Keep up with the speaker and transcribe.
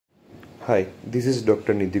Hi, this is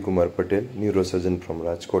Dr. Nidhi Kumar Patel, Neurosurgeon from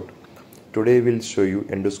Rajkot. Today we will show you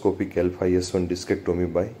endoscopic L5-S1 discectomy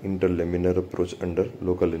by interlaminar approach under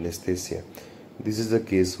local anesthesia. This is the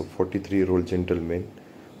case of 43-year-old gentleman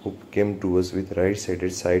who came to us with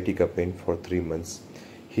right-sided sciatica pain for 3 months.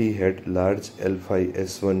 He had large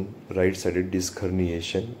L5-S1 right-sided disc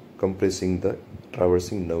herniation compressing the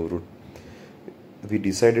traversing nerve root. We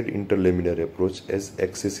decided interlaminar approach as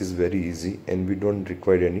access is very easy and we don't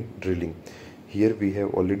require any drilling. Here we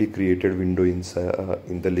have already created window in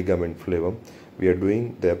the ligament flavum. We are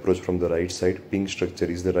doing the approach from the right side. Pink structure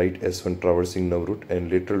is the right S1 traversing nerve root,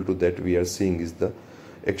 and lateral to that we are seeing is the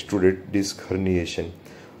extruded disc herniation.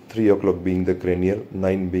 3 o'clock being the cranial,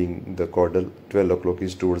 9 being the caudal, 12 o'clock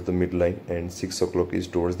is towards the midline, and 6 o'clock is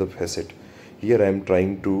towards the facet. Here I am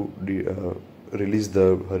trying to release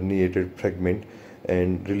the herniated fragment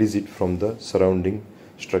and release it from the surrounding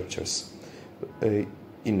structures.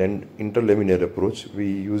 In an interlaminar approach, we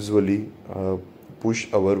usually push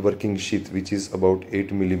our working sheath, which is about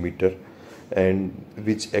 8 mm, and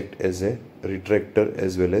which act as a retractor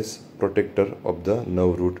as well as protector of the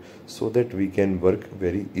nerve root, so that we can work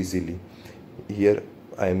very easily. Here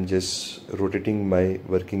I am just rotating my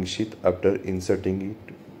working sheath after inserting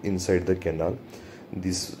it inside the canal.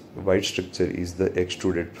 This white structure is the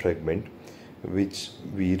extruded fragment, which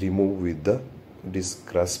we remove with the disc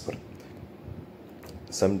grasper.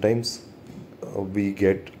 Sometimes we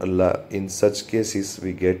get in such cases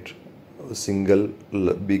we get a single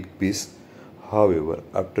big piece. However,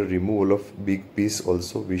 after removal of big piece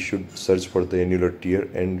also we should search for the annular tear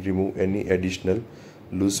and remove any additional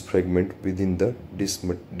loose fragment within the disc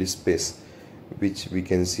space, which we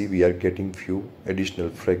can see we are getting few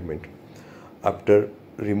additional fragment. After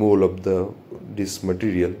removal of the disc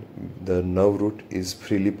material, the nerve root is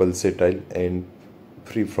freely pulsatile and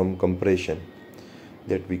free from compression,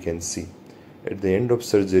 that we can see. At the end of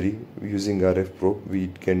surgery, using RF probe, we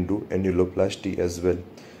can do annuloplasty as well.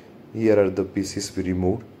 Here are the pieces we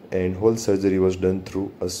removed, and whole surgery was done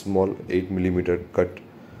through a small 8 mm cut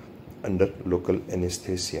under local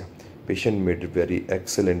anesthesia. Patient made very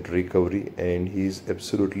excellent recovery and he is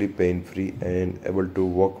absolutely pain free and able to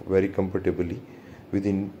walk very comfortably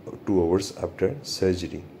within 2 hours after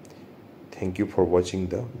surgery. Thank you for watching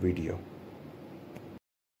the video.